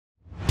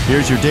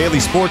Here's your daily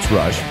sports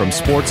rush from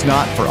Sports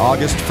Not for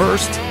August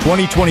 1st,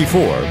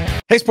 2024.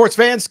 Hey, sports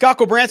fans, Scott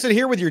Branson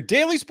here with your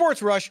daily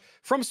sports rush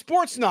from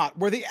Sports Not,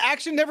 where the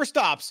action never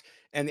stops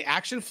and the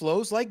action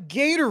flows like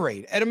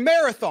Gatorade at a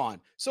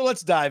marathon. So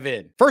let's dive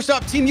in. First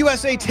up, Team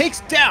USA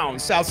takes down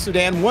South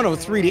Sudan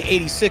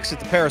 103-86 at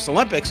the Paris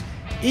Olympics.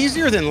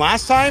 Easier than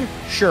last time?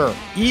 Sure.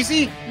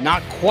 Easy?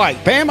 Not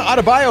quite. Bam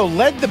Adebayo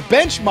led the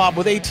bench mob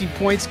with 18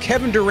 points.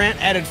 Kevin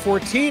Durant added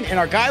 14, and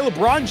our guy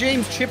LeBron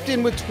James chipped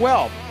in with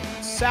 12.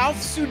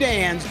 South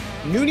Sudan's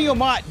Nouni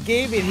Omat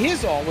gave it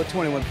his all with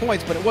 21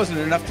 points, but it wasn't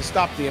enough to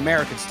stop the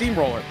American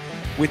steamroller.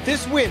 With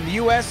this win, the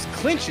U.S.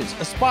 clinches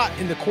a spot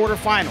in the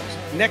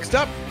quarterfinals. Next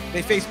up,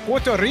 they face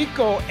Puerto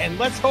Rico, and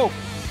let's hope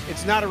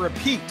it's not a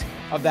repeat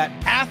of that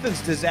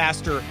Athens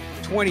disaster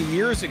 20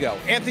 years ago.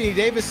 Anthony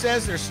Davis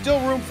says there's still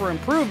room for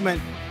improvement,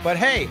 but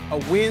hey, a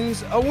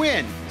win's a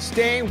win.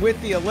 Staying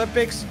with the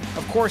Olympics,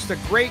 of course, the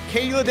great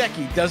Katie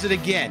Ledecky does it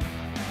again.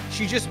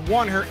 She just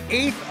won her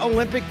 8th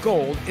Olympic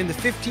gold in the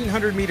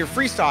 1,500-meter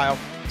freestyle,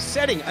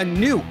 setting a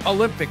new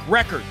Olympic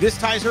record. This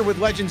ties her with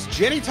legends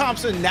Jenny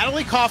Thompson,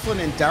 Natalie Coughlin,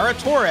 and Dara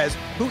Torres,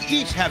 who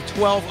each have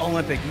 12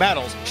 Olympic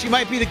medals. She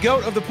might be the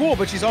GOAT of the pool,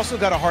 but she's also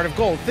got a heart of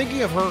gold.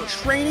 Thinking of her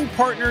training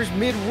partners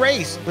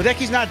mid-race,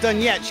 Ledecky's not done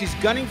yet. She's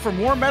gunning for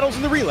more medals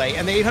in the relay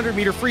and the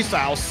 800-meter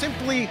freestyle.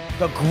 Simply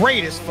the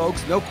greatest,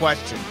 folks, no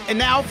question. And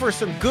now for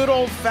some good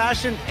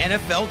old-fashioned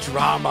NFL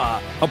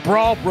drama. A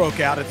brawl broke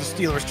out at the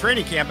Steelers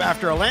training camp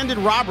after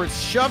Landon Roberts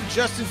shoved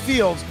Justin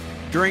Fields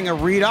during a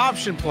read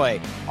option play.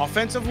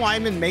 Offensive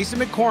lineman Mason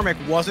McCormick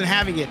wasn't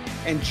having it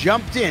and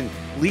jumped in,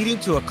 leading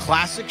to a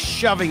classic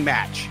shoving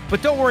match.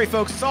 But don't worry,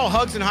 folks, it's all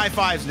hugs and high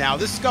fives now.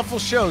 This scuffle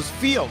shows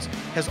Fields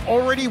has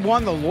already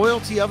won the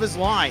loyalty of his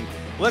line.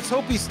 Let's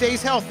hope he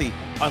stays healthy,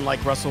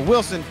 unlike Russell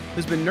Wilson,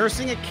 who's been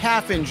nursing a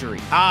calf injury.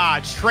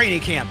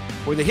 Training camp,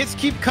 where the hits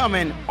keep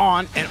coming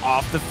on and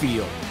off the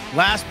field.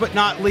 Last but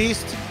not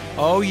least,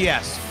 oh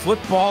yes,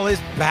 football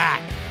is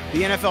back.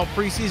 The NFL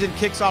preseason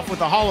kicks off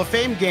with a Hall of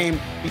Fame game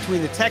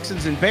between the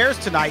Texans and Bears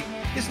tonight.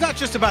 It's not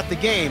just about the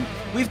game.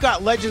 We've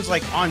got legends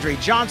like Andre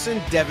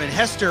Johnson, Devin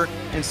Hester,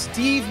 and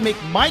Steve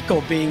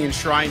McMichael being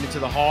enshrined into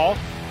the Hall.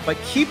 But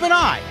keep an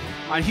eye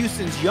on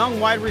Houston's young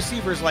wide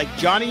receivers like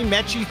Johnny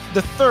Mechie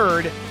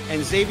III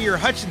and Xavier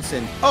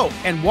Hutchinson. Oh,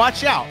 and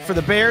watch out for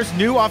the Bears'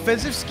 new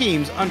offensive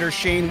schemes under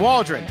Shane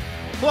Waldron.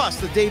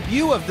 Plus, the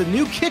debut of the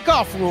new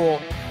kickoff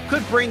rule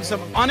could bring some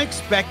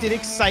unexpected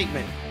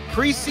excitement.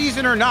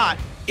 Preseason or not,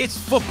 it's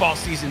football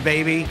season,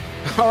 baby.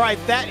 All right,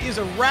 that is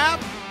a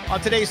wrap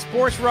on today's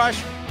Sports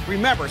Rush.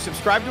 Remember,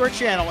 subscribe to our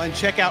channel and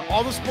check out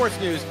all the sports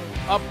news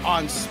up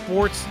on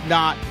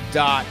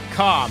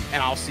sportsnot.com.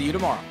 And I'll see you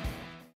tomorrow.